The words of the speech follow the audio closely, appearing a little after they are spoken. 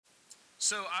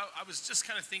So I was just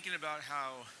kind of thinking about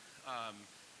how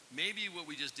maybe what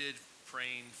we just did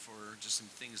praying for just some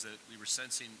things that we were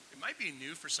sensing, it might be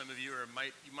new for some of you, or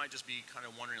you might just be kind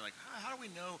of wondering like, how do we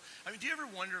know? I mean, do you ever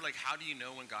wonder like, how do you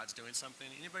know when God's doing something?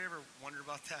 Anybody ever wonder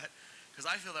about that? Because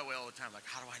I feel that way all the time. Like,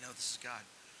 how do I know this is God?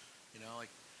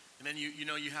 Like, and then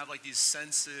you have like these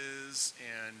senses,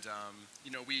 and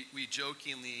we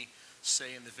jokingly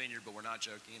say in the vineyard, but we're not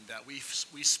joking, that we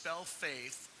spell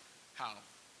faith how?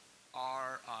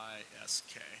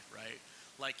 RISK, right?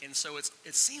 Like, and so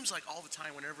it seems like all the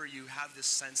time whenever you have this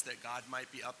sense that God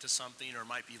might be up to something or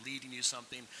might be leading you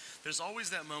something, there's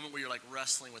always that moment where you're like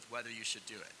wrestling with whether you should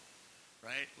do it,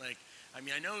 right? Like, I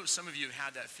mean, I know some of you have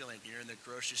had that feeling. You're in the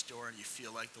grocery store and you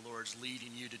feel like the Lord's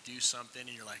leading you to do something,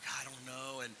 and you're like, I don't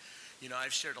know. And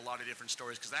I've shared a lot of different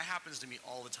stories because that happens to me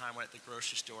all the time when at the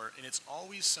grocery store, and it's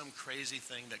always some crazy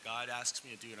thing that God asks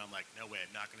me to do, and I'm like, no way,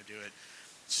 I'm not going to do it.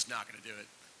 It's just not going to do it.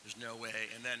 There's no way.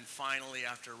 And then finally,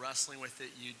 after wrestling with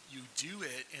it, you do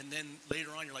it, and then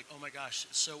later on, you're like, oh my gosh,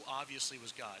 it so obviously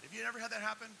was God. Have you ever had that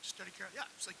happen? Just out of curiosity?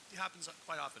 Yeah, it's like it happens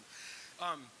quite often.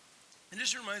 And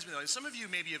this reminds me, though, some of you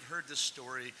maybe have heard this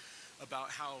story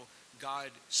about how God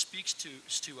speaks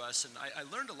to us, and I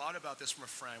learned a lot about this from a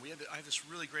friend. I have this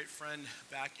really great friend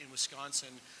back in Wisconsin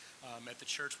at the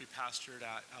church we pastored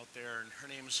out there, and her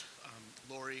name's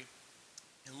Lori.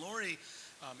 And Lori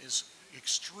is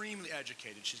extremely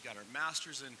educated. She's got her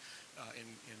master's in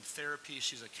therapy.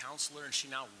 She's a counselor, and she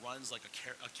now runs like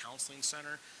a counseling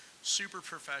center. Super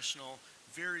professional,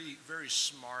 very, very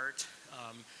smart,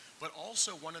 but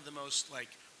also one of the most like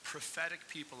prophetic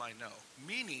people I know.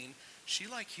 Meaning, she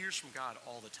like hears from God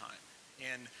all the time.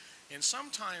 And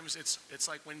sometimes it's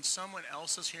like when someone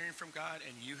else is hearing from God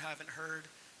and you haven't heard,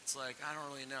 it's like, I don't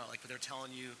really know. Like, but they're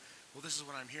telling you, well, this is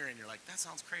what I'm hearing. You're like, that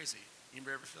sounds crazy.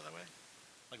 Anybody ever feel that way?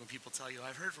 Like when people tell you,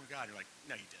 I've heard from God, you're like,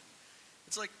 no, you didn't.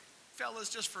 It's like, fellas,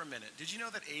 just for a minute. Did you know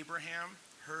that Abraham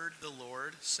heard the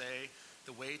Lord say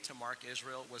the way to mark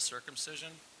Israel was circumcision?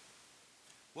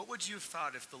 What would you have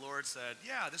thought if the Lord said,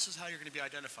 yeah, this is how you're going to be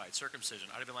identified, circumcision?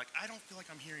 I'd have been like, I don't feel like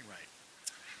I'm hearing right.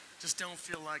 Just don't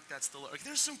feel like that's the Lord. Like,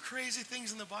 there's some crazy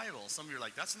things in the Bible. Some of you are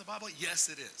like, that's in the Bible? Yes,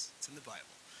 it is. It's in the Bible.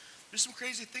 There's some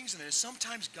crazy things in there.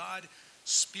 Sometimes God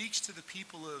speaks to the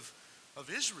people of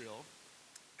Israel,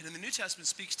 and in the New Testament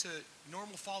speaks to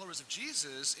normal followers of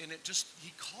Jesus, and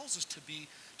he calls us to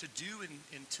do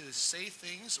and to say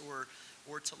things or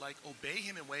to like obey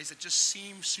him in ways that just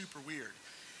seem super weird.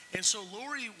 And so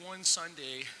Lori one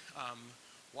Sunday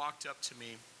walked up to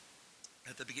me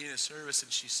at the beginning of the service,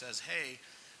 and she says, hey,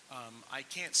 I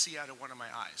can't see out of one of my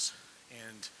eyes.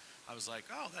 And I was like,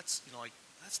 oh, that's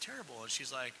terrible. And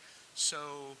she's like, so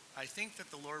I think that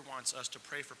the Lord wants us to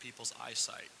pray for people's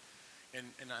eyesight.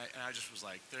 And I just was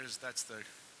like, that's the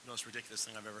most ridiculous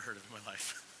thing I've ever heard of in my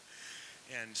life.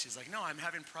 And she's like, no, I'm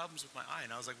having problems with my eye.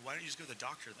 And I was like, why don't you just go to the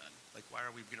doctor then? Like, why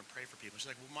are we going to pray for people? She's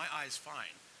like, well, my eye's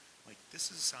fine. I'm like, this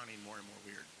is sounding more and more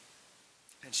weird.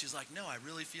 And she's like, no, I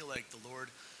really feel like the Lord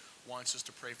wants us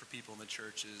to pray for people in the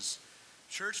church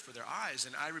for their eyes.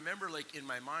 And I remember, like, in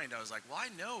my mind, I was like, well, I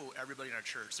know everybody in our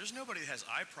church. There's nobody that has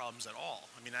eye problems at all.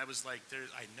 I mean, I was like,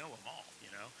 I know them all,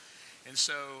 And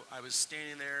so I was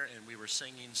standing there, and we were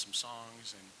singing some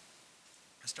songs, and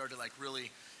I started like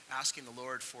really asking the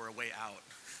Lord for a way out.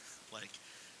 Like,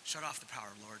 shut off the power,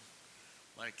 Lord.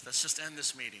 Like, let's just end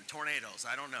this meeting. Tornadoes,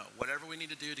 I don't know. Whatever we need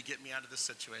to do to get me out of this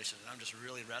situation. And I'm just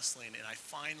really wrestling. And I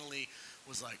finally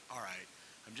was like, all right,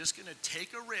 I'm just going to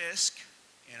take a risk,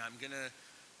 and I'm going to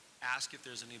ask if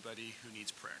there's anybody who needs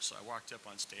prayer. So I walked up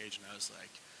on stage, and I was like,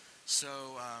 so,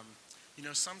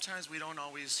 sometimes we don't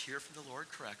always hear from the Lord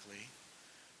correctly.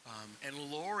 And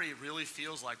Lori really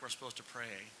feels like we're supposed to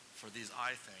pray for these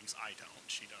eye things. I don't,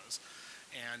 she does.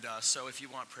 And so if you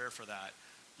want prayer for that,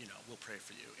 we'll pray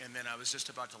for you. And then I was just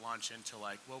about to launch into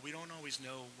like, well, we don't always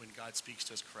know when God speaks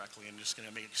to us correctly, and I'm just going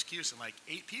to make an excuse. And like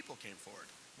 8 people came forward.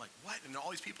 I'm like, what? And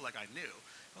all these people like I knew.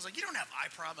 I was like, you don't have eye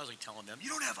problems. I was like telling them, you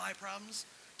don't have eye problems?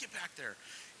 Get back there.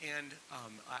 And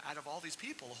out of all these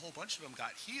people, a whole bunch of them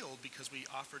got healed because we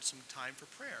offered some time for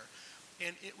prayer.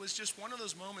 And it was just one of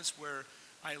those moments where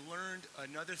I learned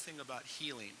another thing about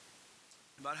healing,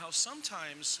 about how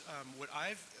sometimes what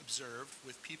I've observed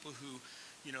with people who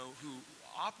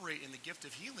operate in the gift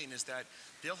of healing is that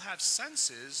they'll have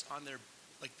senses on their,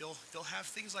 like they'll have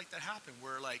things like that happen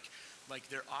where like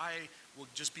their eye will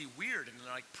just be weird, and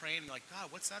they're like praying like,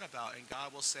 God, what's that about? And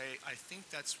God will say, I think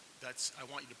that's I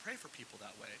want you to pray for people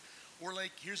that way. Or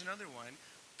like, here's another one.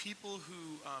 People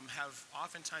who have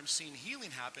oftentimes seen healing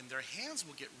happen, their hands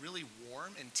will get really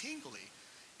warm and tingly.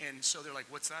 And so they're like,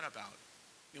 what's that about?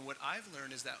 And what I've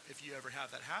learned is that if you ever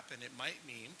have that happen, it might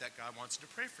mean that God wants you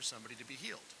to pray for somebody to be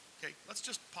healed. Okay, let's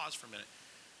just pause for a minute.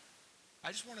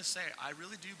 I just want to say, I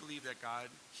really do believe that God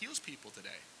heals people today.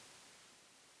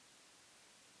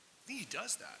 I think he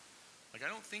does that. Like, I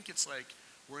don't think it's like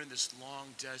we're in this long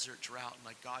desert drought and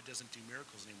like God doesn't do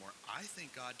miracles anymore. I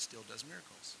think God still does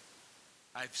miracles.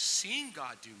 I've seen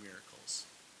God do miracles,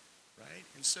 right?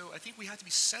 And so I think we have to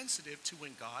be sensitive to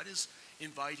when God is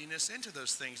inviting us into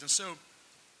those things. And so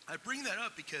I bring that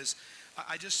up because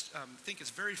I just think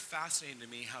it's very fascinating to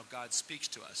me how God speaks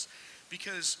to us.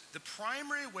 Because the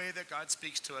primary way that God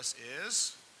speaks to us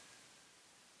is,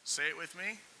 say it with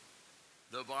me,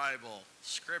 the Bible,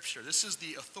 Scripture. This is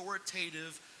the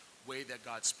authoritative way that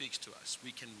God speaks to us.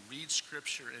 We can read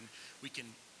Scripture and we can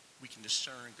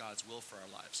discern God's will for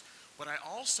our lives. But I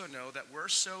also know that we're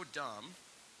so dumb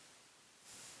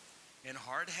and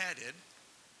hard-headed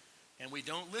and we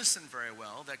don't listen very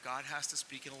well that God has to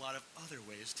speak in a lot of other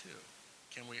ways too.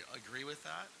 Can we agree with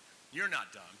that? You're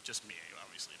not dumb, just me,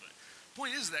 obviously. But the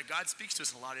point is that God speaks to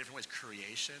us in a lot of different ways.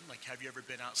 Creation, like have you ever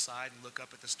been outside and look up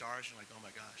at the stars and you're like, oh my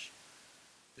gosh,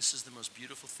 this is the most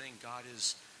beautiful thing. God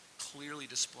is clearly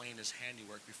displaying his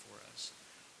handiwork before us.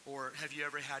 Or have you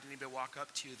ever had anybody walk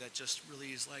up to you that just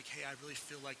really is like, hey, I really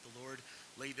feel like the Lord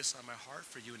laid this on my heart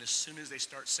for you. And as soon as they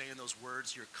start saying those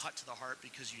words, you're cut to the heart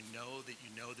because you know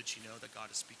that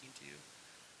God is speaking to you.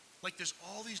 Like there's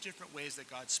all these different ways that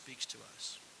God speaks to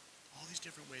us. All these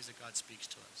different ways that God speaks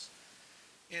to us.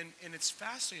 And it's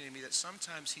fascinating to me that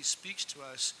sometimes he speaks to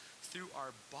us through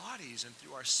our bodies and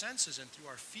through our senses and through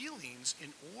our feelings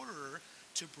in order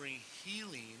to bring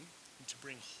healing and to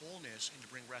bring wholeness and to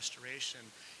bring restoration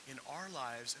in our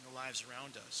lives and the lives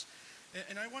around us.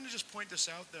 And I want to just point this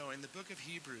out, though. In the book of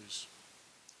Hebrews,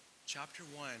 chapter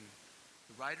 1,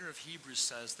 the writer of Hebrews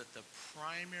says that the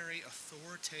primary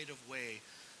authoritative way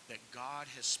that God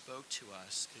has spoke to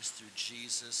us is through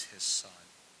Jesus, his son.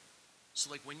 So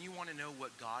like when you want to know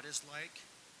what God is like,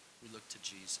 we look to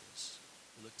Jesus.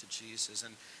 We look to Jesus.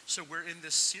 And so we're in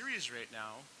this series right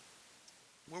now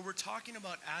where we're talking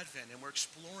about Advent and we're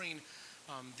exploring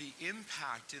the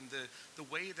impact and the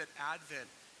way that Advent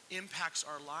impacts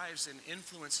our lives and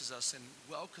influences us and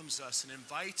welcomes us and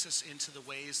invites us into the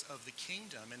ways of the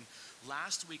kingdom. And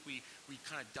last week we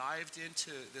kind of dived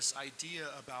into this idea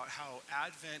about how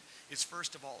Advent is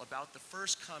first of all about the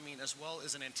first coming as well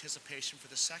as an anticipation for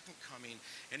the second coming.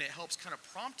 And it helps kind of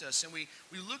prompt us. And we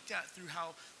looked at through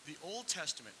how the Old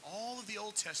Testament, all of the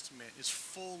Old Testament is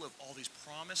full of all these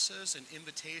promises and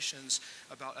invitations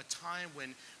about a time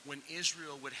when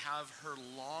Israel would have her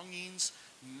longings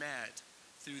met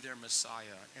through their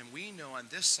Messiah. And we know on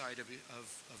this side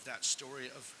of that story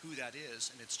of who that is,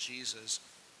 and it's Jesus.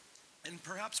 And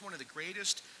perhaps one of the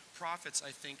greatest prophets, I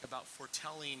think, about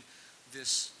foretelling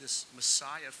this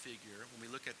Messiah figure, when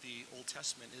we look at the Old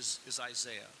Testament, is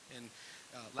Isaiah. And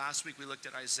last week we looked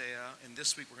at Isaiah, and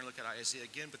this week we're going to look at Isaiah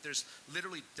again. But there's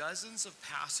literally dozens of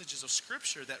passages of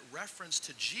Scripture that reference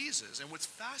to Jesus. And what's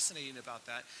fascinating about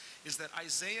that is that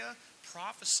Isaiah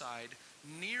prophesied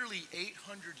nearly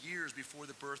 800 years before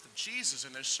the birth of Jesus.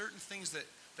 And there's certain things that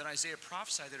Isaiah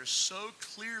prophesied that are so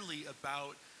clearly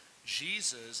about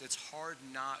Jesus, it's hard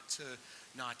not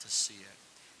to see it.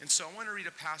 And so I want to read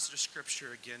a passage of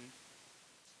Scripture again.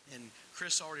 And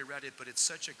Chris already read it, but it's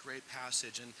such a great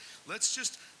passage. And let's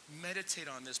just meditate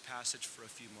on this passage for a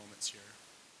few moments here.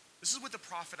 This is what the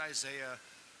prophet Isaiah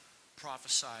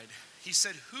prophesied. He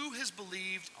said, "Who has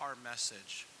believed our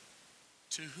message?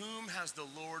 To whom has the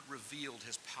Lord revealed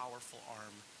his powerful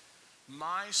arm?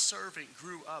 My servant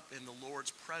grew up in the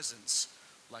Lord's presence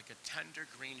like a tender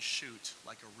green shoot,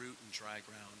 like a root in dry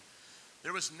ground.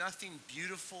 There was nothing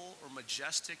beautiful or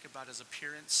majestic about his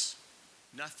appearance,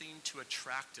 nothing to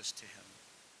attract us to him.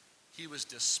 He was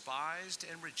despised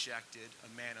and rejected, a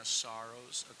man of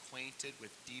sorrows, acquainted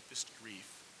with deepest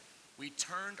grief. We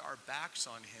turned our backs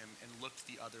on him and looked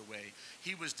the other way.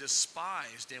 He was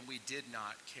despised and we did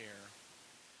not care.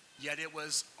 Yet it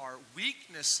was our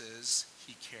weaknesses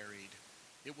he carried.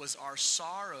 It was our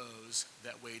sorrows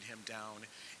that weighed him down.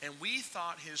 And we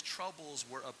thought his troubles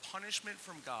were a punishment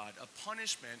from God, a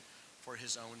punishment for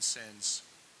his own sins.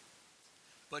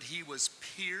 But he was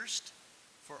pierced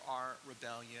for our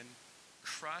rebellion,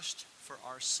 crushed for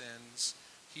our sins.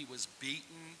 He was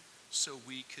beaten so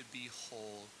we could be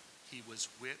whole. He was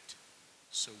whipped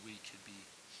so we could be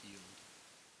healed."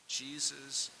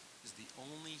 Jesus is the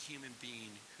only human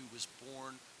being who was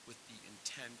born with the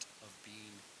intent of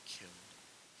being killed.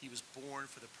 He was born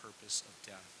for the purpose of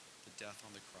death, the death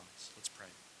on the cross. Let's pray.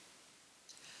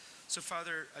 So,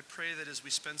 Father, I pray that as we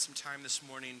spend some time this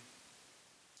morning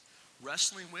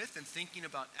wrestling with and thinking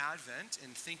about Advent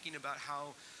and thinking about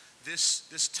how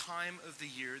this time of the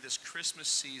year, this Christmas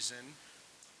season,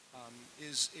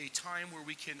 is a time where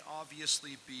we can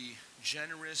obviously be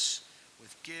generous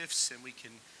with gifts, and we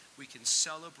can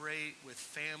celebrate with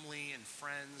family and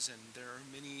friends, and there are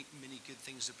many, many good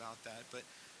things about that. But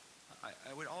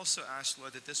I would also ask,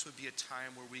 Lord, that this would be a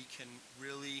time where we can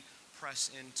really press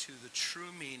into the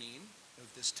true meaning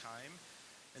of this time,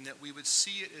 and that we would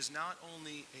see it as not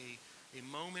only a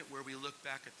moment where we look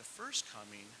back at the first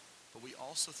coming, but we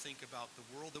also think about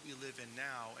the world that we live in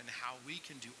now and how we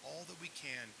can do all that we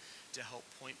can to help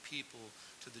point people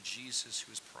to the Jesus who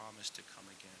has promised to come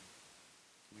again.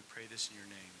 We pray this in your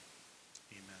name.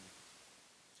 Amen.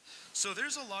 So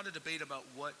there's a lot of debate about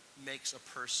what makes a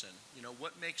person,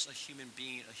 what makes a human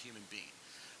being a human being.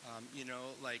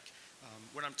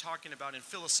 What I'm talking about in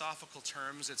philosophical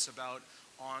terms, it's about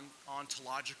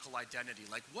ontological identity.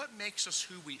 Like, what makes us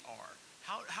who we are?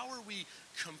 How are we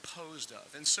composed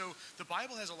of? And so the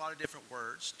Bible has a lot of different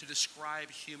words to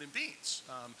describe human beings.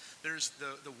 There's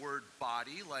the word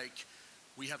body, like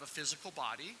we have a physical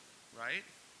body, right?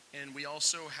 And we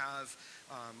also have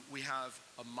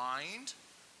a mind,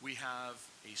 we have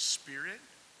a spirit,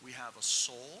 we have a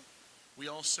soul. We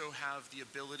also have the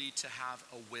ability to have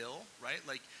a will, right?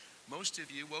 Like most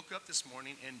of you woke up this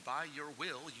morning and by your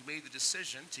will, you made the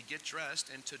decision to get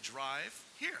dressed and to drive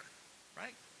here,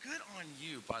 right? Good on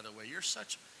you, by the way. You're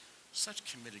such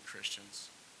committed Christians.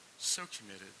 So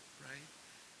committed, right?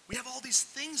 We have all these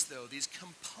things, though, these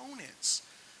components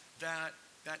that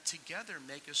together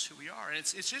make us who we are. And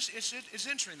it's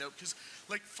interesting, though, because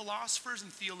like philosophers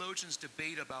and theologians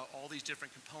debate about all these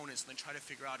different components and then try to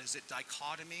figure out, is it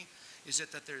dichotomy? Is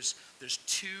it that there's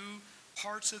two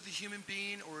parts of the human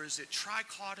being, or is it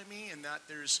trichotomy and that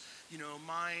there's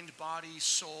mind, body,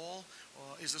 soul?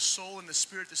 Is the soul and the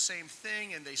spirit the same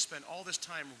thing? And they spend all this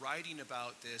time writing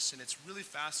about this, and it's really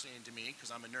fascinating to me because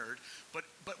I'm a nerd. But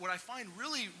what I find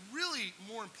really, really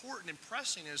more important and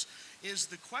pressing is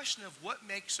the question of what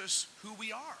makes us who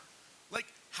we are. Like,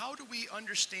 how do we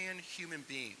understand human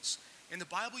beings? And the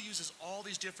Bible uses all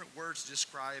these different words to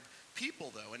describe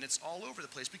people, though, and it's all over the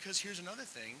place, because here's another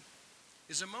thing,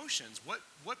 is emotions. What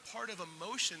part of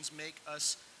emotions make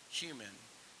us human?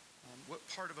 What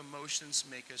part of emotions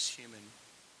make us human?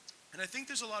 And I think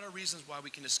there's a lot of reasons why we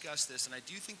can discuss this, and I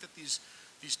do think that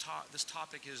this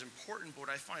topic is important, but what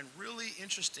I find really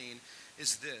interesting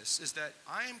is that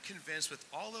I am convinced with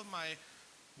all of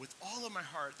my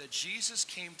heart that Jesus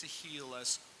came to heal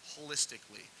us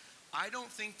holistically. I don't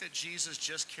think that Jesus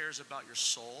just cares about your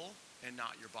soul and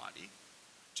not your body.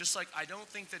 Just like I don't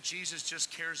think that Jesus just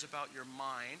cares about your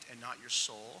mind and not your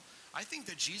soul. I think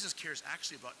that Jesus cares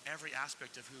actually about every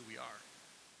aspect of who we are.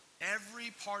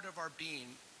 Every part of our being,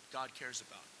 God cares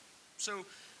about. So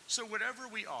whatever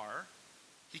we are,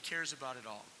 he cares about it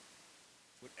all.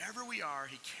 Whatever we are,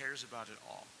 he cares about it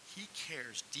all. He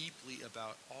cares deeply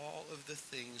about all of the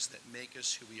things that make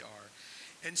us who we are.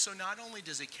 And so not only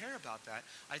does he care about that,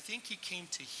 I think he came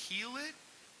to heal it,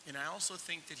 and I also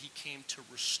think that he came to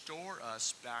restore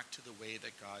us back to the way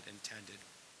that God intended.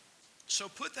 So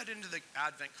put that into the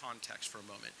Advent context for a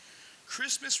moment.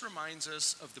 Christmas reminds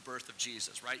us of the birth of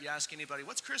Jesus, right? You ask anybody,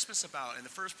 what's Christmas about? And the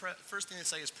first thing they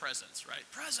say is presents, right?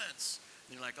 Presents.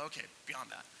 And you're like, okay,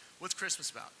 beyond that. What's Christmas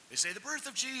about? They say the birth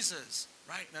of Jesus,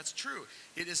 right? And that's true.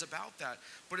 It is about that.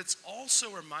 But it's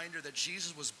also a reminder that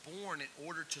Jesus was born in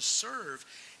order to serve,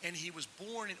 and he was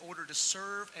born in order to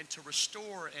serve and to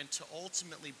restore and to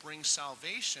ultimately bring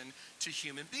salvation to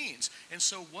human beings. And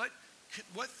so what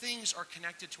things are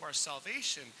connected to our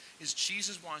salvation is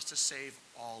Jesus wants to save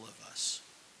all of us.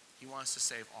 He wants to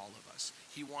save all of us.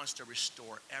 He wants to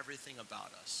restore everything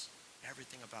about us.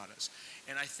 Everything about us.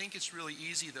 And I think it's really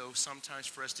easy, though, sometimes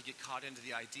for us to get caught into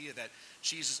the idea that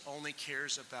Jesus only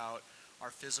cares about our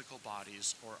physical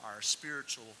bodies or our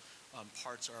spiritual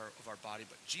parts of our body.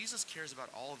 But Jesus cares about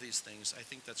all of these things. I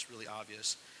think that's really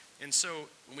obvious. And so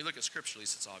when we look at Scripture, at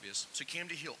least it's obvious. So he came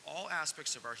to heal all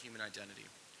aspects of our human identity.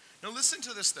 Now listen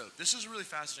to this, though. This is really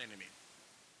fascinating to me.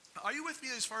 Are you with me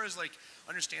as far as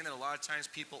understand that a lot of times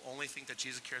people only think that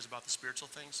Jesus cares about the spiritual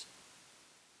things?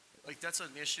 That's an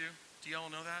issue. Do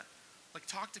y'all know that?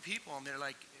 Talk to people and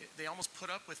they almost put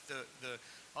up with the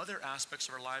other aspects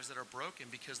of our lives that are broken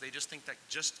because they just think that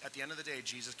just at the end of the day,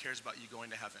 Jesus cares about you going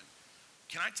to heaven.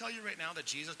 Can I tell you right now that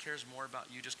Jesus cares more about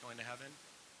you just going to heaven?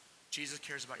 Jesus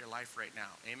cares about your life right now.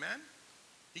 Amen?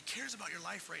 He cares about your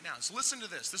life right now. So listen to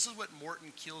this. This is what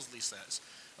Morton Keelsley says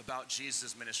about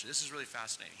Jesus' ministry. This is really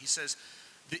fascinating. He says,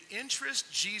 the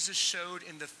interest Jesus showed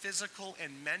in the physical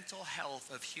and mental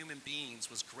health of human beings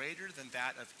was greater than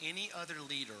that of any other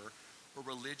leader or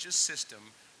religious system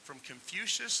from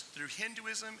Confucius through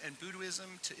Hinduism and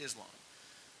Buddhism to Islam.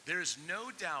 There is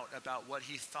no doubt about what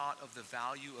he thought of the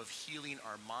value of healing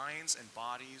our minds and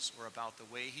bodies, or about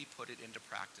the way he put it into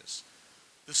practice.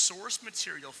 The source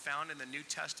material found in the New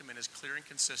Testament is clear and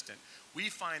consistent. We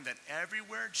find that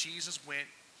everywhere Jesus went,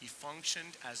 he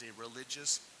functioned as a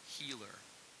religious healer.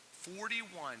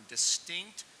 41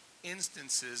 distinct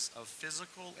instances of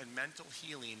physical and mental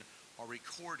healing are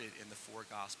recorded in the four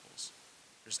Gospels.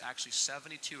 There's actually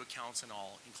 72 accounts in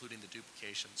all, including the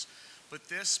duplications. But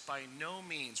this by no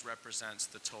means represents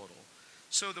the total.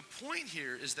 So the point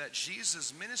here is that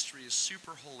Jesus' ministry is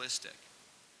super holistic.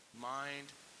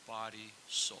 Mind, body,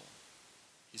 soul.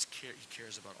 He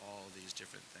cares about all of these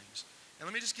different things. And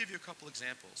let me just give you a couple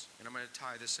examples, and I'm going to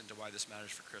tie this into why this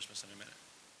matters for Christmas in a minute.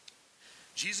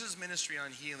 Jesus' ministry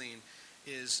on healing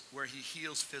is where he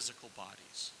heals physical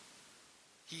bodies.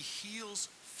 He heals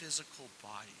physical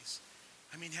bodies.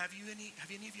 I mean, have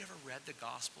any of you ever read the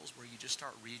Gospels where you just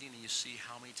start reading and you see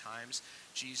how many times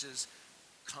Jesus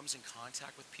comes in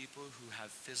contact with people who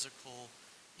have physical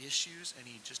issues and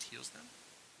he just heals them?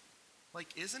 Like,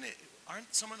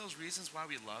 aren't some of those reasons why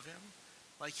we love him?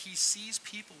 Like, he sees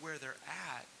people where they're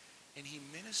at and he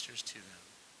ministers to them.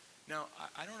 Now,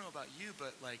 I don't know about you,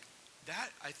 but like, that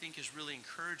I think is really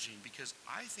encouraging, because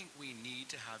I think we need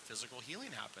to have physical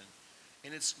healing happen.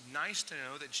 And it's nice to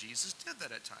know that Jesus did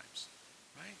that at times,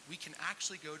 right? We can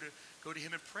actually go to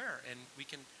him in prayer, and we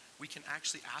can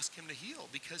actually ask him to heal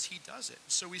because he does it.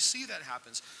 So we see that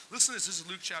happens. Listen to this. This is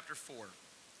Luke chapter 4,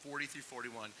 40 through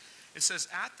 41. It says,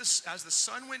 as the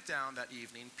sun went down that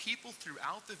evening, people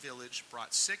throughout the village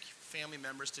brought sick family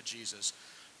members to Jesus,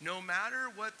 no matter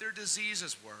what their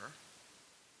diseases were.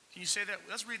 Can you say that?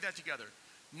 Let's read that together.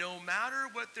 No matter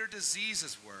what their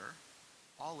diseases were,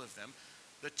 all of them,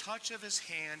 the touch of his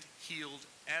hand healed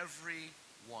every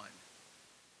one.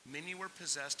 Many were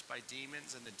possessed by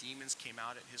demons, and the demons came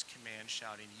out at his command,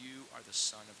 shouting, "You are the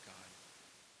Son of God."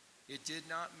 It did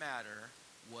not matter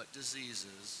what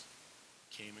diseases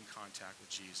came in contact with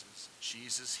Jesus.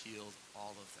 Jesus healed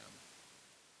all of them.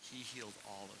 He healed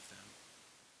all of them.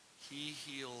 He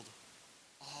healed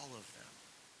all of them.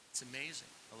 It's amazing.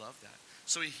 I love that.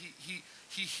 So he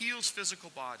heals physical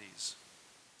bodies.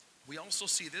 We also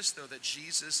see this, though, that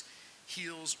Jesus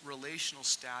heals relational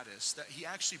status, that he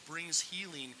actually brings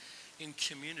healing in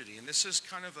community. And this is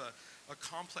kind of a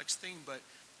complex thing, but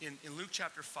in Luke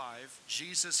chapter 5,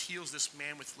 Jesus heals this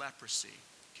man with leprosy,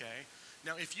 okay?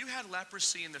 Now, if you had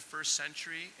leprosy in the first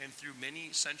century and through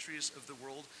many centuries of the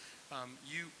world,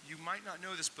 you might not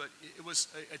know this, but it was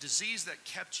a disease that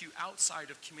kept you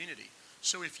outside of community.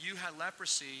 So if you had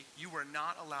leprosy, you were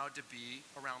not allowed to be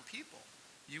around people.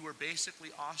 You were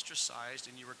basically ostracized,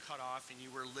 and you were cut off, and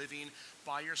you were living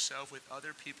by yourself with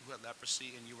other people who had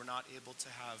leprosy, and you were not able to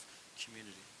have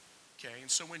community. Okay,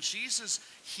 and so when Jesus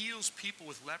heals people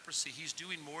with leprosy, he's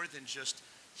doing more than just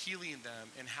healing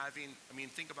them and having,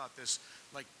 think about this,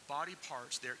 like body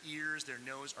parts, their ears, their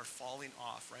nose are falling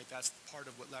off, right? That's part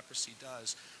of what leprosy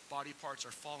does. Body parts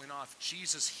are falling off.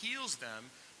 Jesus heals them,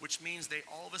 which means they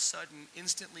all of a sudden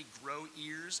instantly grow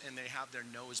ears and they have their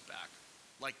nose back.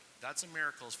 Like, that's a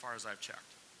miracle as far as I've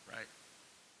checked, right?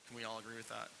 Can we all agree with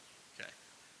that?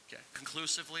 Okay.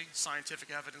 Conclusively, scientific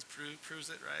evidence proves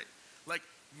it, right? Like,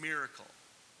 miracle.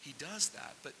 He does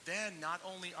that. But then not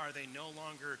only are they no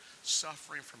longer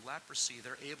suffering from leprosy,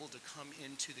 they're able to come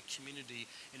into the community,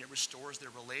 and it restores their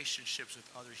relationships with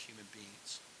other human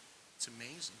beings. It's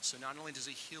amazing. So not only does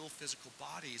he heal physical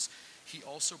bodies, he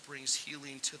also brings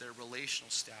healing to their relational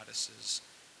statuses.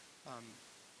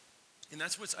 And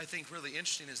that's what's, I think, really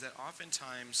interesting, is that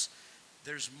oftentimes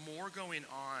there's more going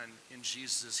on in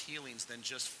Jesus' healings than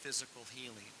just physical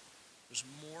healing. There's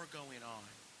more going on.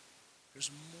 There's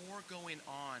more going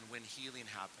on when healing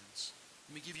happens.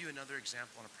 Let me give you another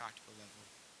example on a practical level.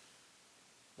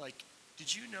 Like,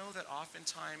 did you know that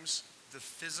oftentimes the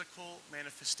physical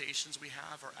manifestations we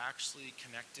have are actually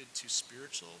connected to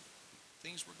spiritual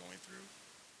things we're going through?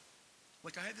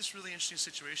 Like, I had this really interesting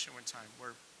situation one time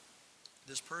where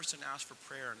this person asked for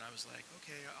prayer, and I was like,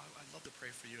 okay, I'd love to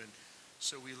pray for you. And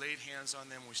so we laid hands on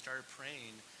them, we started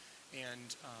praying,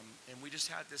 and we just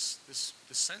had this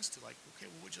sense to, like, okay,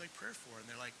 well, what would you like prayer for? And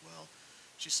they're like, well,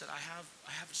 she said, I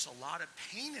have just a lot of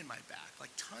pain in my back,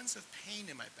 like tons of pain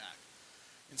in my back.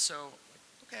 And so,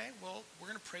 okay, well, we're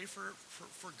going to pray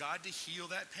for God to heal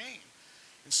that pain.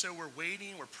 And so we're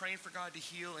waiting, we're praying for God to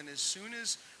heal, and as soon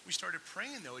as we started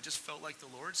praying, though, it just felt like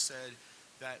the Lord said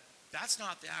that that's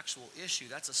not the actual issue,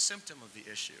 that's a symptom of the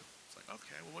issue. It's like,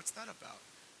 okay, well, what's that about?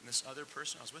 And this other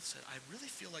person I was with said, I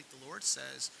really feel like the Lord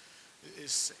says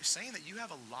is saying that you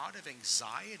have a lot of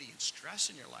anxiety and stress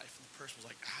in your life. And the person was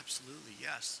like, absolutely,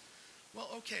 yes. Well,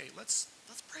 okay, let's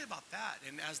pray about that.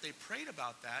 And as they prayed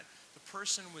about that, the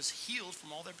person was healed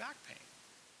from all their back pain.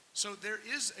 So there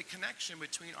is a connection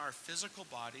between our physical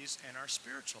bodies and our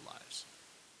spiritual lives.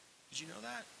 Did you know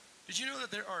that? Did you know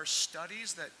that there are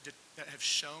studies that have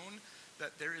shown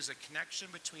that there is a connection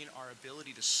between our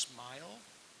ability to smile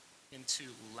and to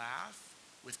laugh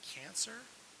with cancer?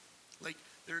 Like,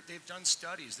 they've done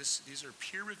studies. These are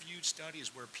peer-reviewed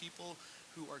studies where people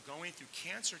who are going through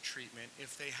cancer treatment,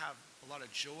 if they have a lot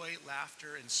of joy,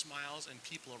 laughter, and smiles, and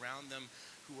people around them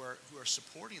who are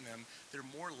supporting them, they're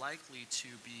more likely to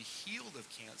be healed of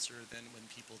cancer than when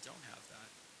people don't have that.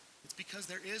 It's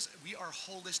because we are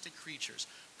holistic creatures.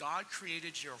 God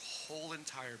created your whole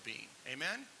entire being.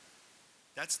 Amen?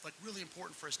 That's like really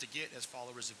important for us to get as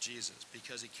followers of Jesus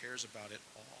because he cares about it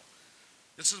all.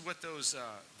 This is what those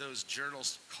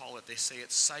journals call it. They say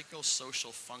it's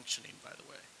psychosocial functioning, by the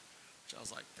way. Which I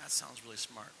was like, that sounds really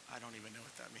smart. I don't even know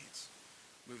what that means.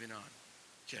 Moving on.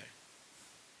 Okay.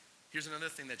 Here's another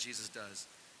thing that Jesus does.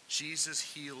 Jesus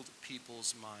healed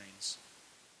people's minds.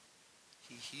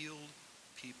 He healed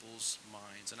people's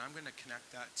minds. And I'm going to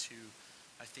connect that to,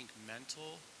 I think,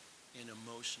 mental and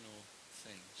emotional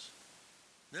things.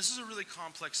 This is a really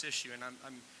complex issue, and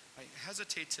I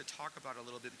hesitate to talk about it a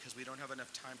little bit because we don't have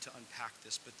enough time to unpack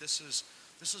this, but this is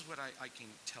what I can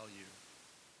tell you.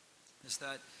 Is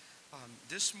that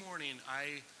this morning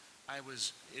I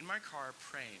was in my car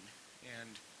praying,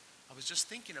 and I was just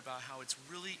thinking about how it's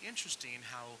really interesting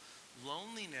how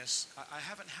loneliness, I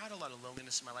haven't had a lot of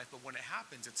loneliness in my life, but when it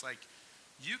happens, it's like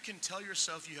you can tell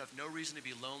yourself you have no reason to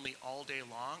be lonely all day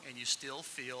long, and you still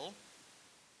feel.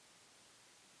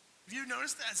 Have you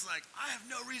noticed that? It's like, I have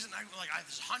no reason.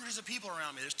 There's hundreds of people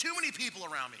around me. There's too many people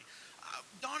around me.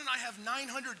 Dawn and I have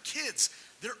 900 kids.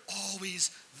 They're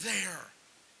always there.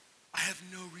 I have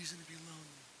no reason to be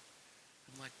lonely.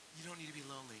 I'm like, you don't need to be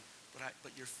lonely,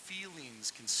 but your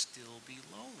feelings can still be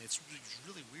lonely. It's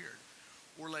really weird.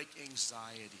 Or like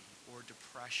anxiety or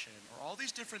depression or all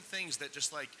these different things that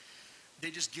just like, they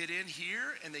just get in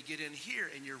here and they get in here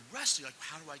and you're wrestling. Like,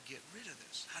 how do I get rid of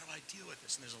this? How do I deal with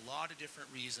this? And there's a lot of different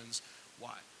reasons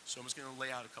why. So I'm just going to lay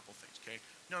out a couple things, okay?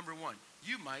 Number one,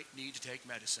 you might need to take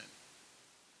medicine.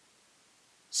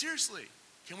 Seriously.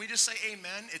 Can we just say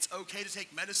amen? It's okay to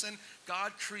take medicine.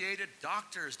 God created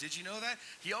doctors. Did you know that?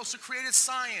 He also created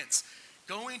science.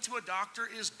 Going to a doctor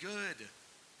is good.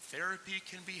 Therapy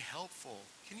can be helpful.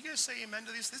 Can you guys say amen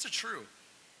to these? These are true.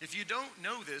 If you don't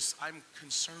know this, I'm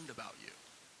concerned about you,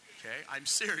 okay? I'm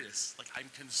serious, like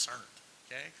I'm concerned,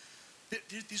 okay?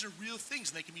 These are real things,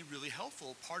 and they can be really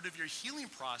helpful. Part of your healing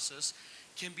process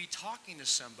can be talking to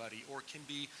somebody or can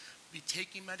be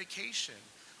taking medication.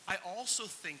 I also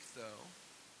think, though,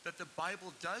 that the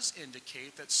Bible does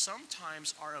indicate that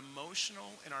sometimes our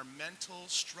emotional and our mental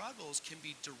struggles can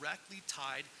be directly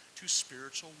tied to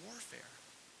spiritual warfare.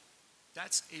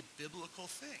 That's a biblical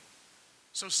thing.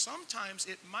 So sometimes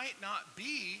it might not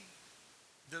be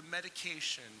the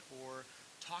medication or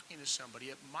talking to somebody.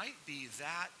 It might be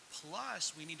that,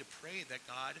 plus we need to pray that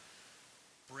God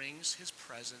brings his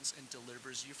presence and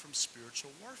delivers you from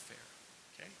spiritual warfare.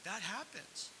 Okay? That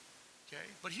happens. Okay?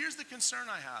 But here's the concern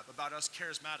I have about us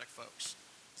charismatic folks,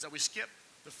 is that we skip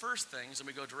the first things and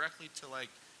we go directly to like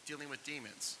dealing with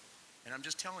demons. And I'm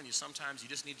just telling you, sometimes you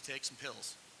just need to take some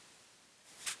pills.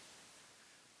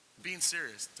 I'm being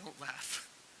serious. Don't laugh.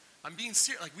 I'm being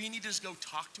serious. Like, we need to just go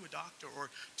talk to a doctor or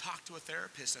talk to a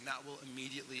therapist, and that will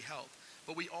immediately help.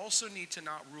 But we also need to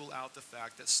not rule out the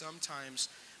fact that sometimes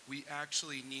we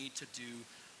actually need to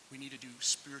do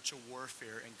spiritual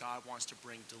warfare, and God wants to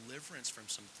bring deliverance from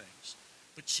some things.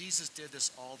 But Jesus did this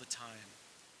all the time.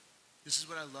 This is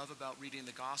what I love about reading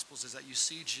the Gospels, is that you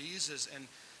see Jesus, and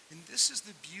this is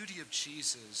the beauty of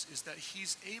Jesus, is that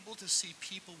he's able to see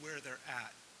people where they're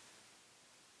at.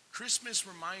 Christmas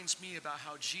reminds me about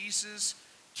how Jesus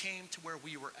came to where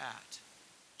we were at.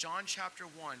 John chapter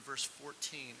 1, verse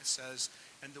 14, it says,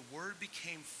 "And the Word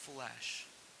became flesh,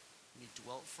 and he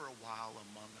dwelt for a while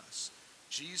among us."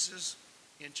 Jesus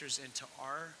enters into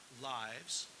our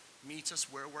lives, meets us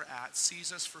where we're at,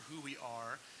 sees us for who we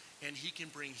are, and he can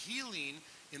bring healing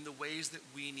in the ways that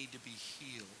we need to be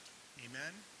healed.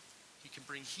 Amen? He can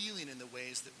bring healing in the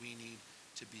ways that we need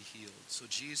to be healed. So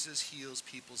Jesus heals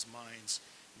people's minds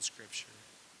in Scripture.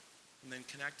 And then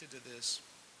connected to this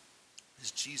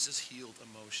is Jesus healed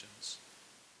emotions.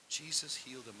 Jesus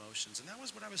healed emotions. And that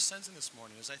was what I was sensing this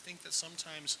morning, is I think that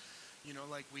sometimes,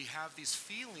 like we have these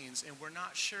feelings and we're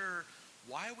not sure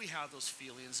why we have those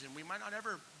feelings, and we might not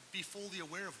ever be fully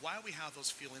aware of why we have those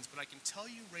feelings, but I can tell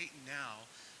you right now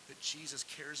that Jesus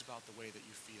cares about the way that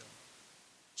you feel.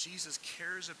 Jesus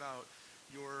cares about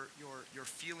your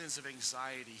feelings of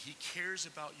anxiety. He cares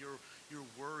about your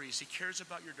worries. He cares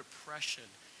about your depression.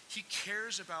 He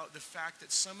cares about the fact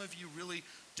that some of you really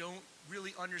don't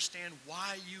really understand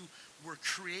why you were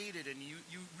created, and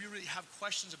you really have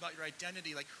questions about your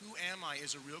identity, like who am I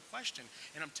is a real question.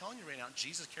 And I'm telling you right now,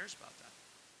 Jesus cares about that.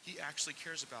 He actually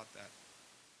cares about that.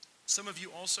 Some of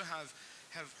you also have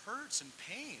hurts and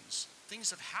pains. Things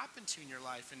have happened to you in your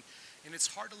life, and it's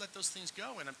hard to let those things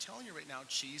go. And I'm telling you right now,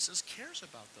 Jesus cares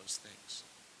about those things.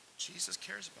 Jesus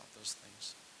cares about those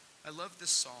things. I love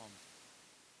this psalm.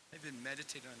 I've been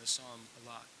meditating on this psalm a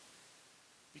lot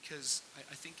because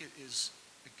I think it is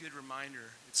a good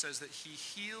reminder. It says that he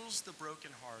heals the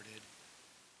brokenhearted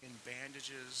and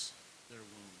bandages their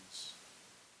wounds.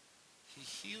 He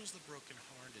heals the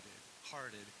brokenhearted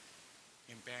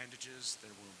and bandages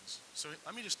their wounds. So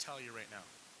let me just tell you right now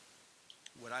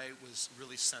what I was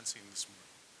really sensing this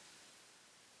morning.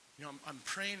 You know, I'm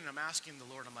praying and I'm asking the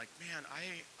Lord. I'm like, man,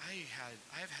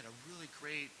 I've had a really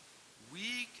great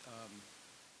week.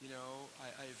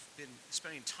 I've been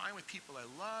spending time with people I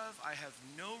love. I have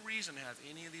no reason to have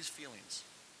any of these feelings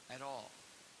at all.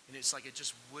 And it's like it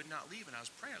just would not leave. And I was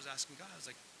praying. I was asking God. I was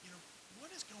like,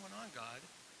 what is going on, God?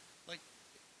 Like,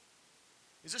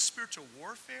 is this spiritual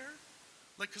warfare?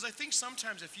 Like, because I think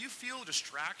sometimes if you feel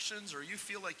distractions or you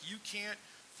feel like you can't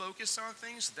focus on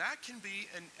things, that can be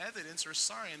an evidence or a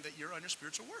sign that you're under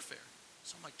spiritual warfare.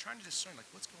 So I'm like trying to discern, like,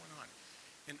 what's going on?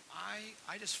 And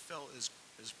I just felt as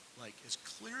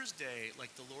clear as day,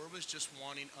 like the Lord was just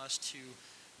wanting us to,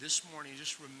 this morning,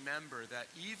 just remember that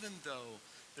even though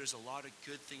there's a lot of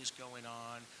good things going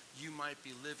on, you might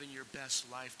be living your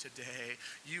best life today.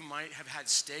 You might have had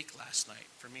steak last night.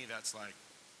 For me, that's like,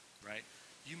 right?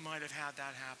 You might have had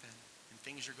that happen and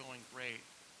things are going great.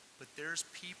 But there's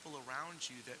people around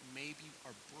you that maybe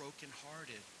are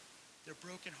brokenhearted. They're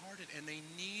brokenhearted and they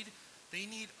need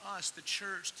us, the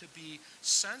church, to be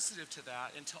sensitive to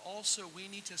that, and to also, we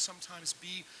need to sometimes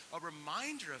be a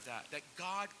reminder of that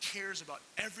God cares about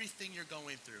everything you're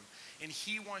going through. And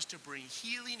he wants to bring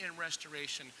healing and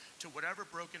restoration to whatever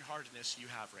brokenheartedness you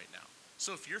have right now.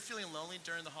 So if you're feeling lonely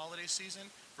during the holiday season,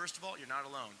 first of all, you're not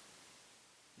alone.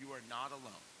 You are not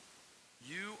alone.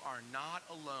 You are not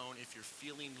alone if you're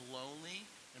feeling lonely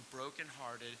and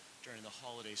brokenhearted during the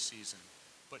holiday season.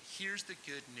 But here's the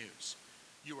good news.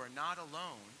 You are not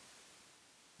alone.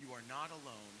 You are not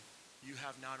alone. You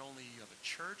have not only you have a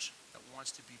church that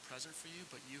wants to be present for you,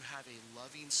 but you have a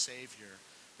loving Savior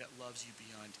that loves you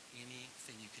beyond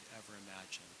anything you could ever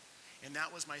imagine. And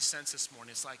that was my sense this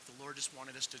morning. It's like the Lord just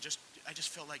wanted us to I just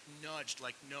felt like nudged,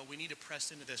 like, no, we need to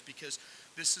press into this because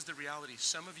this is the reality.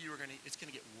 Some of you it's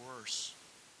going to get worse.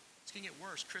 It's going to get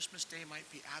worse. Christmas Day might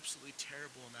be absolutely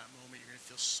terrible in that moment. You're going to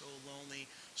feel so lonely,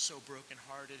 so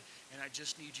brokenhearted. And I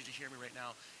just need you to hear me right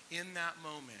now. In that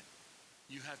moment,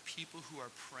 you have people who are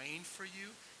praying for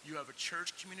you. You have a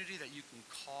church community that you can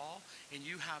call. And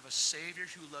you have a Savior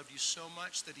who loved you so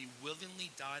much that he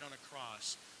willingly died on a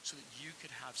cross so that you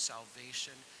could have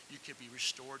salvation. You could be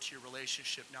restored to your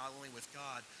relationship not only with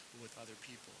God, but with other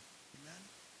people. Amen?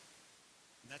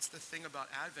 And that's the thing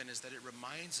about Advent, is that it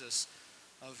reminds us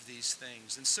of these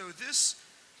things. And so this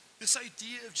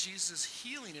idea of Jesus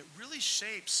healing, it really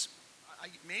shapes,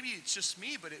 maybe it's just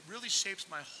me, but it really shapes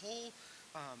my whole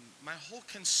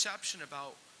conception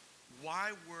about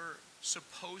why we're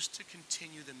supposed to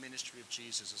continue the ministry of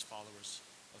Jesus as followers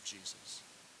of Jesus.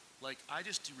 Like, I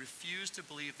just refuse to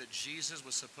believe that Jesus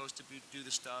was supposed to do the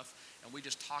stuff, and we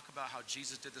just talk about how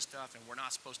Jesus did the stuff, and we're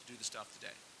not supposed to do the stuff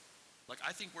today. Like,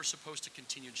 I think we're supposed to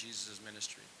continue Jesus'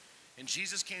 ministry. And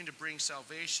Jesus came to bring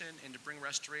salvation and to bring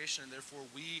restoration, and therefore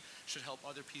we should help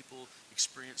other people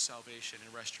experience salvation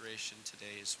and restoration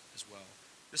today as well.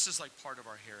 This is like part of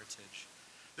our heritage.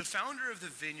 The founder of the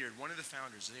Vineyard, one of the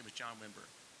founders, his name was John Wimber.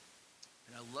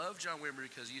 And I love John Wimber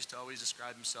because he used to always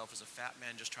describe himself as a fat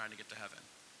man just trying to get to heaven.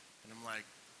 And I'm like,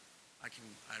 I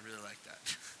really like that.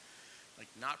 Like,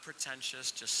 not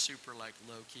pretentious, just super like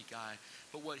low-key guy.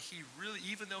 But what he really,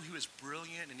 even though he was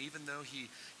brilliant and even though he,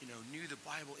 knew the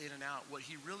Bible in and out, what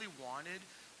he really wanted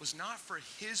was not for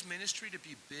his ministry to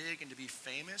be big and to be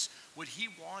famous. What he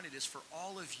wanted is for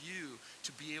all of you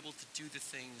to be able to do the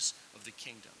things of the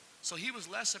kingdom. So he was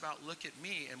less about look at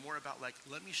me and more about like,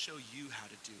 let me show you how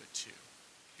to do it too.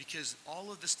 Because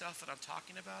all of the stuff that I'm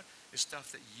talking about is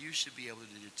stuff that you should be able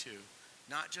to do too.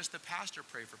 Not just the pastor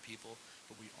pray for people,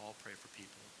 but we all pray for people.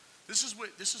 This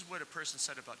is what a person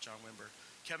said about John Wimber.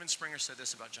 Kevin Springer said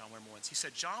this about John Wimber once. He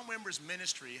said, John Wimber's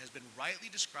ministry has been rightly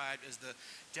described as the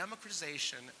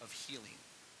democratization of healing.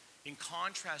 In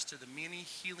contrast to the many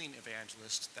healing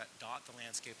evangelists that dot the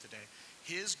landscape today,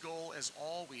 his goal, as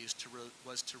always,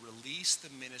 was to release the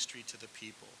ministry to the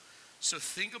people. So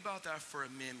think about that for a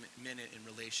minute in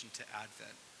relation to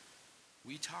Advent.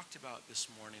 We talked about this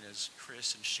morning, as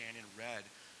Chris and Shannon read,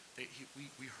 that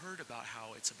we heard about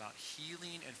how it's about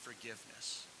healing and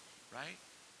forgiveness, right?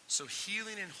 So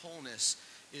healing and wholeness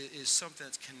is something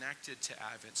that's connected to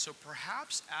Advent. So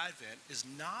perhaps Advent is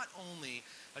not only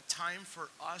a time for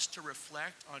us to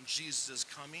reflect on Jesus'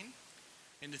 coming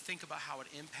and to think about how it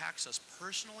impacts us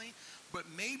personally, but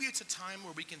maybe it's a time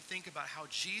where we can think about how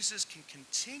Jesus can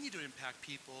continue to impact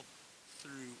people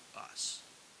through us.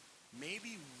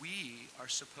 Maybe we are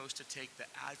supposed to take the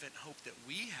Advent hope that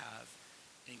we have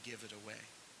and give it away.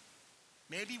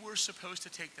 Maybe we're supposed to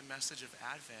take the message of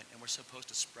Advent and we're supposed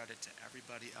to spread it to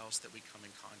everybody else that we come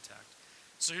in contact.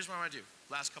 So here's what I want to do,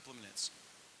 last couple of minutes.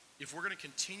 If we're going to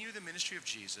continue the ministry of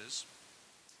Jesus,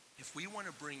 if we want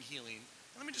to bring healing,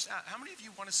 let me just ask, how many of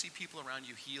you want to see people around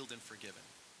you healed and forgiven?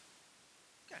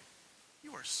 Okay,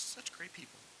 you are such great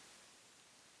people.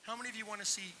 How many of you want to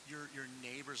see your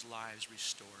neighbors' lives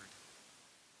restored?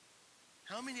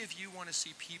 How many of you want to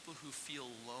see people who feel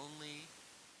lonely,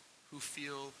 who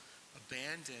feel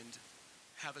abandoned,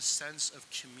 have a sense of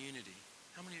community?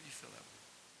 How many of you feel that way?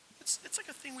 It's like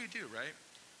a thing we do, right?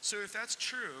 So if that's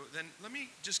true, then let me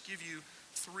just give you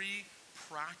 3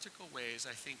 practical ways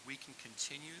I think we can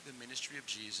continue the ministry of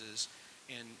Jesus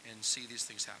and see these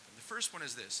things happen. The first one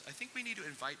is this. I think we need to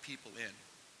invite people in.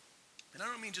 And I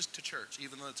don't mean just to church,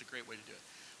 even though it's a great way to do it.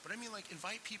 But I mean like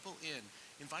invite people in.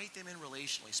 Invite them in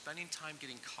relationally, spending time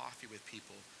getting coffee with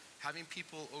people, having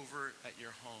people over at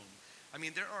your home. I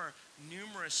mean, there are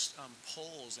numerous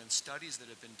polls and studies that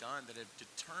have been done that have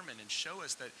determined and show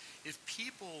us that if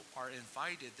people are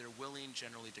invited, they're willing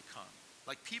generally to come.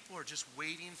 Like people are just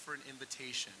waiting for an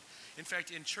invitation. In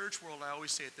fact, in church world, I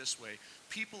always say it this way.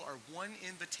 People are one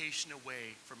invitation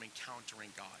away from encountering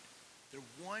God. They're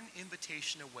one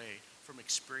invitation away from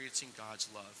experiencing God's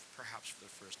love, perhaps for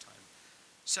the first time.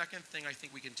 Second thing I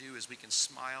think we can do is we can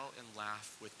smile and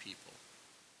laugh with people.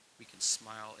 We can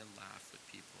smile and laugh with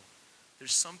people.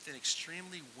 There's something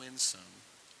extremely winsome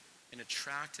and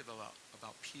attractive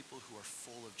about people who are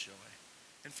full of joy.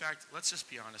 In fact, let's just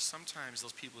be honest. Sometimes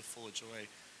those people full of joy,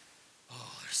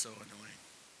 oh, they're so annoying.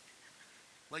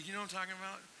 Like, you know what I'm talking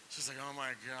about? It's just like, oh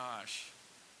my gosh,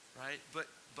 right? But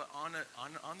on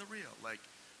the real, like,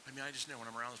 I mean, I just know when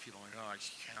I'm around those people, I'm like, oh, I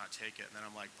just cannot take it. And then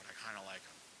I'm like, but I kind of like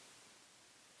them,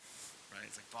 right?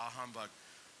 It's like bah humbug,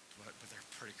 but they're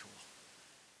pretty cool.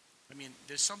 I mean,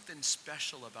 there's something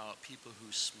special about people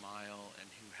who smile and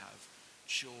who have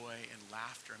joy and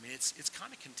laughter. I mean, it's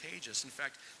kind of contagious. In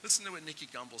fact, listen to what Nicky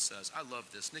Gumbel says. I love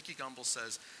this. Nicky Gumbel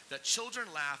says that children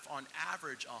laugh on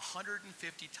average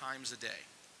 150 times a day.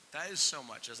 That is so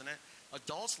much, isn't it?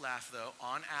 Adults laugh, though,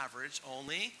 on average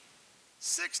only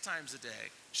 6 times a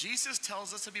day. Jesus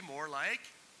tells us to be more like,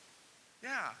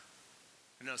 yeah.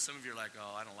 I know some of you are like,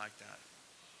 oh, I don't like that.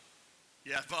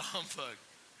 Yeah, bah humbug,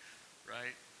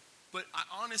 right? But I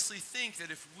honestly think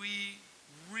that if we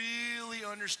really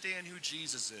understand who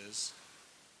Jesus is,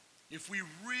 if we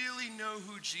really know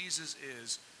who Jesus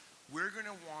is, we're going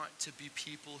to want to be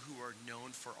people who are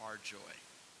known for our joy.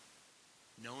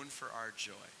 Known for our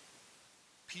joy.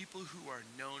 People who are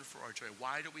known for our joy.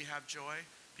 Why do we have joy?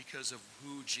 Because of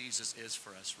who Jesus is for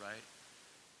us, right?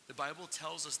 The Bible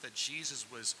tells us that Jesus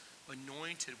was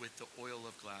anointed with the oil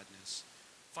of gladness.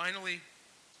 Finally,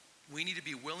 we need to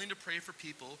be willing to pray for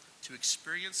people to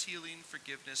experience healing,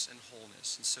 forgiveness, and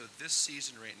wholeness. And so this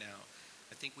season right now,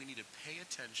 I think we need to pay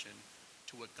attention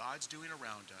to what God's doing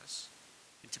around us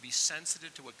and to be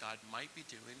sensitive to what God might be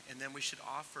doing. And then we should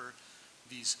offer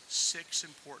these 6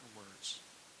 important words.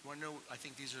 You want to know, I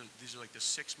think these are like the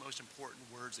 6 most important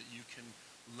words that you can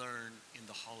learn in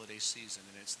the holiday season.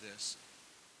 And it's this.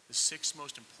 The 6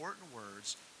 most important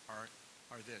words are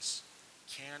this.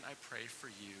 Can I pray for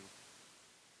you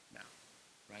now,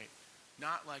 right?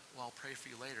 Not like, well, I'll pray for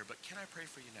you later, but can I pray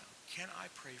for you now? Can I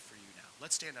pray for you now?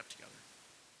 Let's stand up together.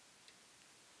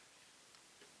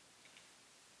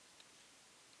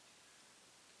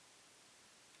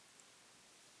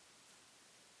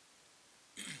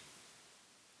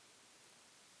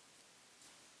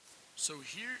 So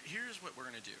here's what we're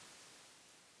going to do.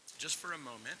 Just for a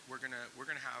moment, we're gonna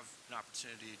have an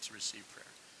opportunity to receive prayer.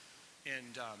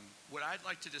 And what I'd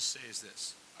like to just say is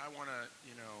this. I want to,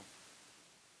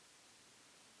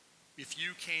 if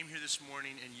you came here this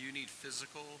morning and you need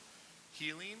physical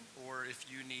healing, or if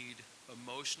you need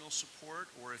emotional support,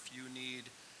 or if you need,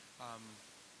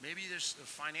 maybe there's a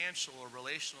financial or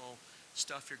relational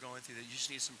stuff you're going through that you just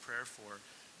need some prayer for,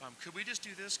 could we just do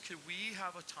this? Could we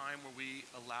have a time where we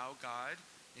allow God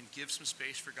and give some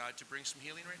space for God to bring some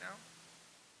healing right now?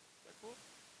 Is that cool?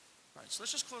 All right, so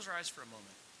let's just close our eyes for a moment.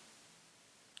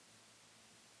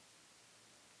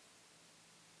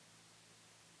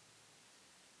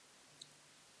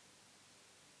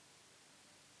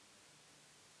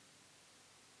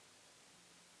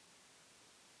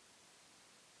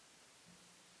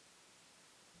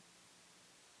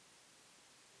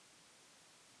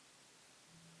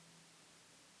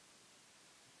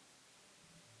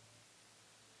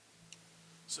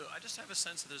 So I just have a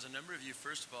sense that there's a number of you,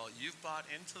 first of all, you've bought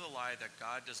into the lie that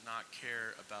God does not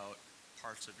care about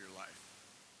parts of your life.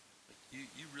 Like you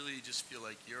really just feel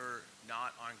like you're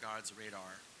not on God's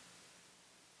radar,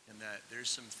 and that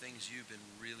there's some things you've been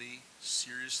really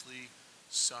seriously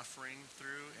suffering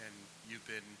through, and you've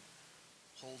been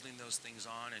holding those things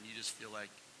on, and you just feel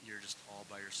like you're just all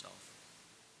by yourself.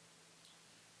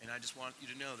 And I just want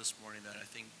you to know this morning that I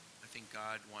think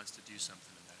God wants to do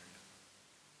something in that area.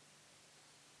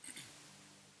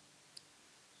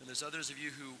 And there's others of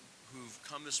you who've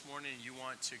come this morning and you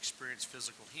want to experience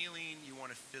physical healing. You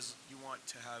want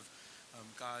to have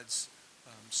God's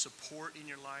support in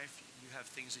your life. You have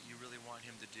things that you really want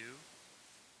Him to do.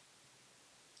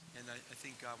 And I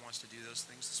think God wants to do those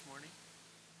things this morning.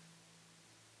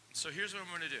 So here's what I'm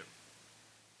going to do.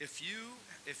 If you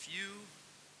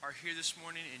are here this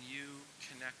morning and you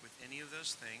connect with any of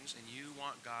those things and you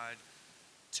want God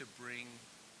to bring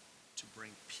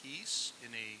peace in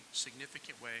a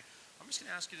significant way, I'm just going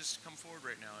to ask you to come forward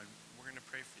right now and we're going to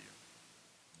pray for you.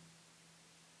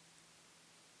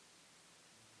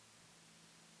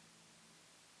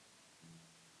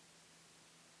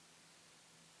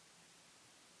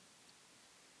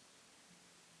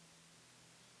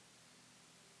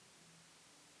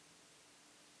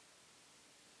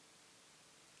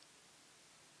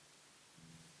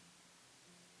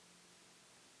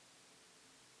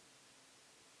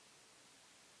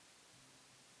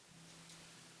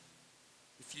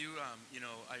 If you,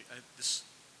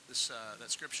 that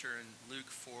scripture in Luke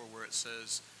 4 where it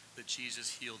says that Jesus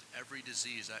healed every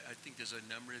disease, I think there's a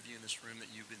number of you in this room that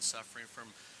you've been suffering from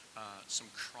some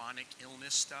chronic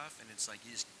illness stuff, and it's like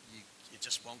it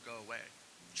just won't go away.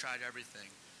 You tried everything.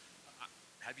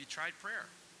 Have you tried prayer?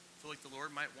 I feel like the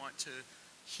Lord might want to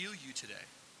heal you today.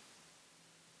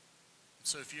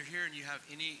 So if you're here and you have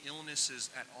any illnesses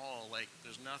at all, like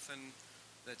there's nothing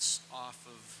that's off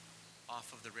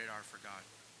of the radar for God.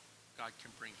 God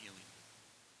can bring healing.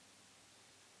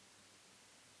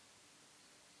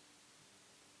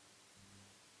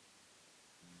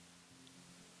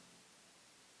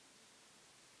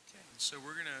 Okay, so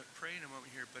we're going to pray in a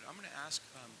moment here, but I'm going to ask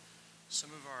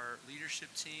some of our leadership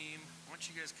team, why don't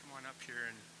you guys come on up here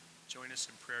and join us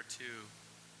in prayer too,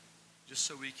 just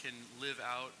so we can live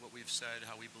out what we've said,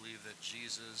 how we believe that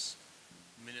Jesus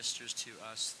ministers to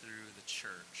us through the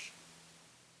church.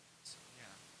 So, yeah.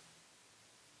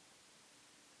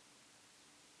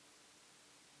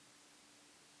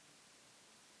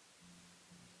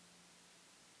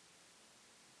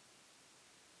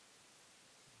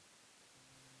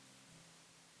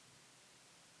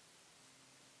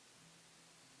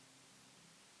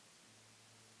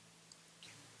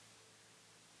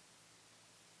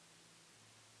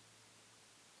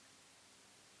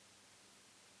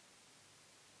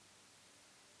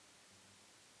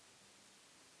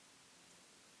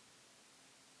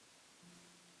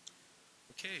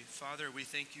 Okay, Father, we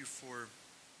thank you for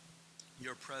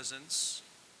your presence,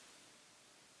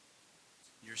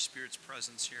 your Spirit's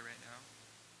presence here right now.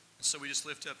 And so we just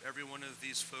lift up every one of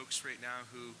these folks right now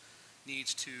who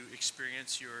needs to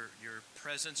experience your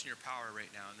presence and your power right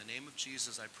now. In the name of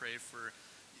Jesus, I pray for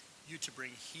you to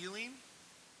bring healing,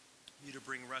 you to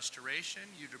bring restoration,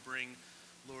 you to bring,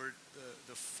 Lord,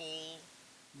 the full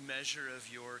measure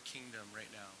of your kingdom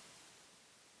right now.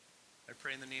 I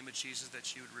pray in the name of Jesus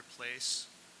that you would replace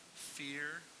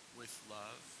fear with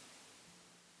love.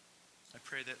 I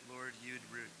pray that, Lord, you'd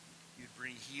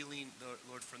bring healing,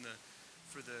 Lord, from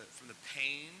the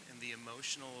pain and the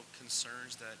emotional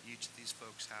concerns that each of these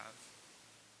folks have.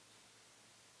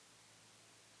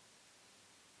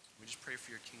 We just pray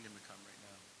for your kingdom to come right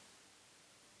now.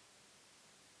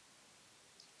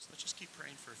 So let's just keep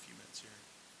praying for a few minutes here.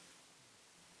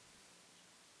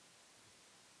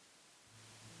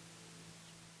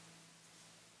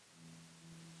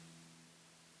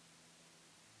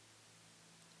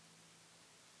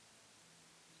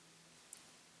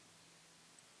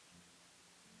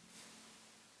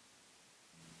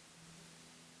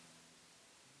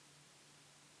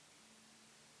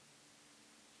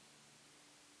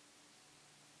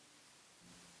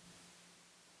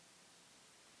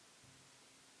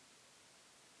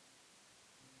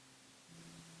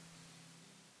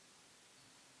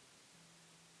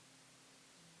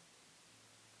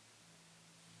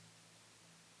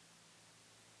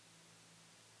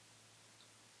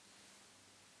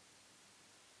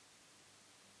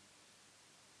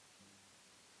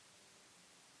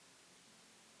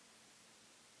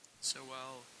 So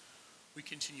while we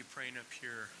continue praying up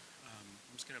here,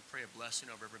 I'm just going to pray a blessing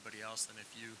over everybody else. Then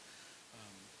if you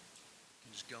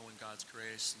can just go in God's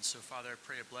grace. And so, Father, I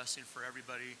pray a blessing for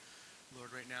everybody,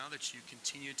 Lord, right now, that you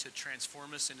continue to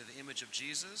transform us into the image of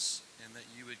Jesus and that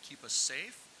you would keep us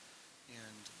safe.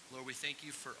 And Lord, we thank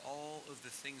you for all of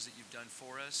the things that you've done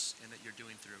for us and that you're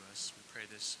doing through us. We pray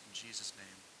this in Jesus'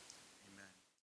 name.